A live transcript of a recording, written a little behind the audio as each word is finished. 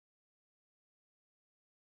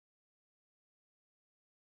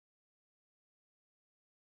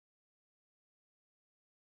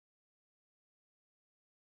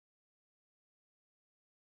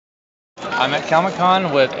I'm at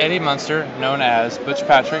comicon with Eddie Munster, known as Butch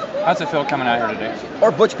Patrick. How's it feel coming out here today?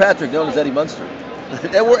 Or Butch Patrick, known as Eddie Munster.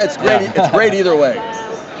 It's great. Yeah. It's great either way.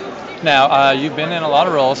 Now, you've been in a lot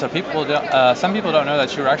of roles, so some people don't know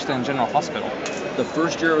that you were actually in General Hospital. The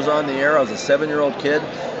first year I was on the air, I was a 7-year-old kid.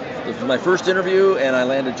 It was my first interview, and I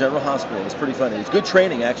landed General Hospital. It was pretty funny. It's good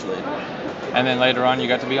training, actually. And then later on, you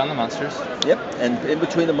got to be on the Munsters. Yep, and in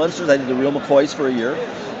between the Munsters, I did the Real McCoys for a year.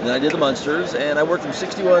 And then I did the Munsters, and I worked from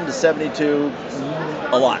 61 to 72,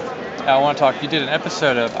 a lot. I want to talk, you did an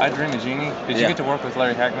episode of I Dream of Jeannie. Did you get to work with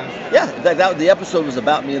Larry Hagman? Yeah, the episode was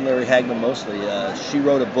about me and Larry Hagman mostly. She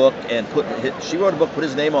wrote a book and put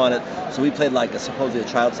his name on it, so we played like supposedly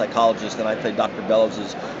a child psychologist, and I played Dr.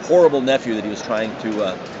 Bellows' horrible nephew that he was trying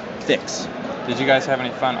to fix. Did you guys have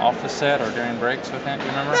any fun off the set or during breaks with him? Do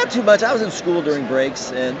you remember? Not too much. I was in school during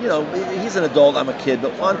breaks, and he's an adult, I'm a kid,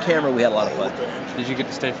 but on camera we had a lot of fun. Did you get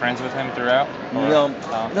to stay friends with him throughout?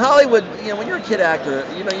 In Hollywood, when you're a kid actor,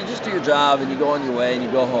 you just do your job and you go on your way and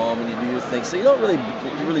you go home and you do your thing. So you don't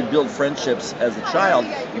really build friendships as a child.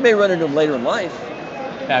 You may run into them later in life.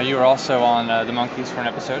 Now, you were also on The Monkees for an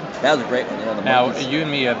episode. That was a great one. Yeah, the now, Monkees. You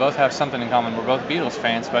and me both have something in common. We're both Beatles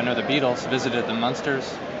fans, but I know the Beatles visited the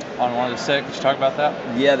Munsters on one of the set. Could you talk about that?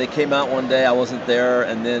 Yeah, they came out one day. I wasn't there,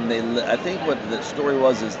 and then I think what the story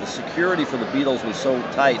was is the security for the Beatles was so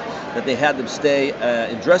tight that they had them stay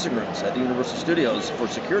in dressing rooms at the Universal Studios for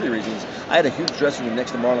security reasons. I had a huge dressing room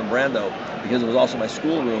next to Marlon Brando because it was also my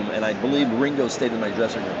school room, and I believe Ringo stayed in my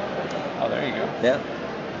dressing room. Oh, there you go. Yeah.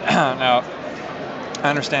 Now, I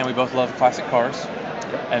understand we both love classic cars,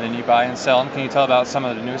 and then you buy and sell them. Can you tell about some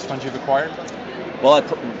of the newest ones you've acquired? Well, I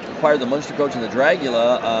acquired the Munster coach and the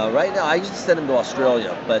Dragula. Right now, I used to send them to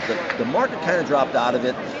Australia, but the market kind of dropped out of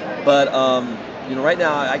it. But right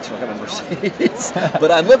now, I actually have a Mercedes.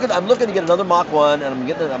 But I'm looking to get another Mach 1, and I'm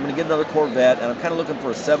going to get another Corvette, and I'm kind of looking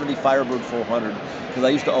for a '70 Firebird 400 because I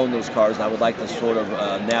used to own those cars, and I would like to sort of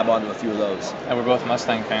nab onto a few of those. And we're both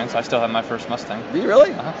Mustang fans. I still have my first Mustang. Do you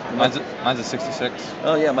really? Uh-huh. Mine's a '66.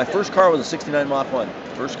 Oh yeah, my first car was a '69 Mach 1.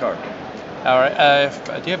 First car. All right.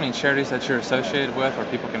 Do you have any charities that you're associated with or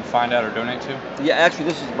people can find out or donate to? Yeah, actually,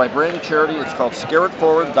 this is my brand new charity. It's called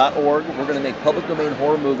scareitforward.org. We're going to make public domain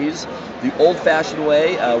horror movies the old-fashioned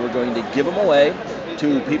way. We're going to give them away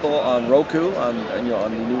to people on Roku, on the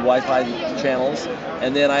new Wi-Fi channels.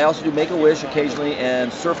 And then I also do Make-A-Wish occasionally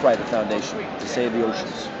and Surfrider Foundation to save the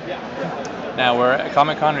oceans. Now, we're at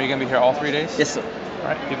Comic-Con. Are you going to be here all 3 days? Yes, sir. All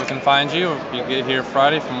right, people can find you. You get here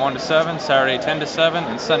Friday from 1 to 7, Saturday 10 to 7,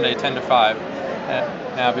 and Sunday 10 to 5.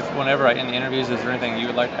 Now, whenever I end the interviews, is there anything you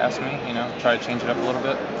would like to ask me? Try to change it up a little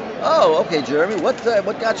bit. Oh, okay, Jeremy. What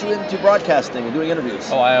got you into broadcasting and doing interviews?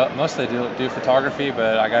 Oh, I mostly do photography,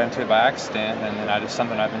 but I got into it by accident, and then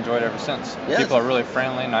something I've enjoyed ever since. Yes. People are really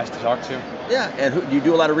friendly, nice to talk to. Yeah, and you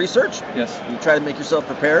do a lot of research? Yes. You try to make yourself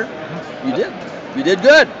prepared? Mm-hmm. You did. You did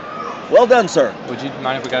good. Well done, sir. Would you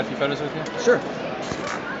mind if we got a few photos with you? Sure.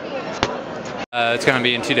 It's going to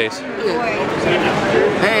be in 2 days.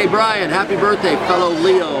 Hey, Brian, happy birthday, fellow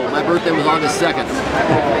Leo. My birthday was August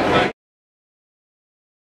 2nd.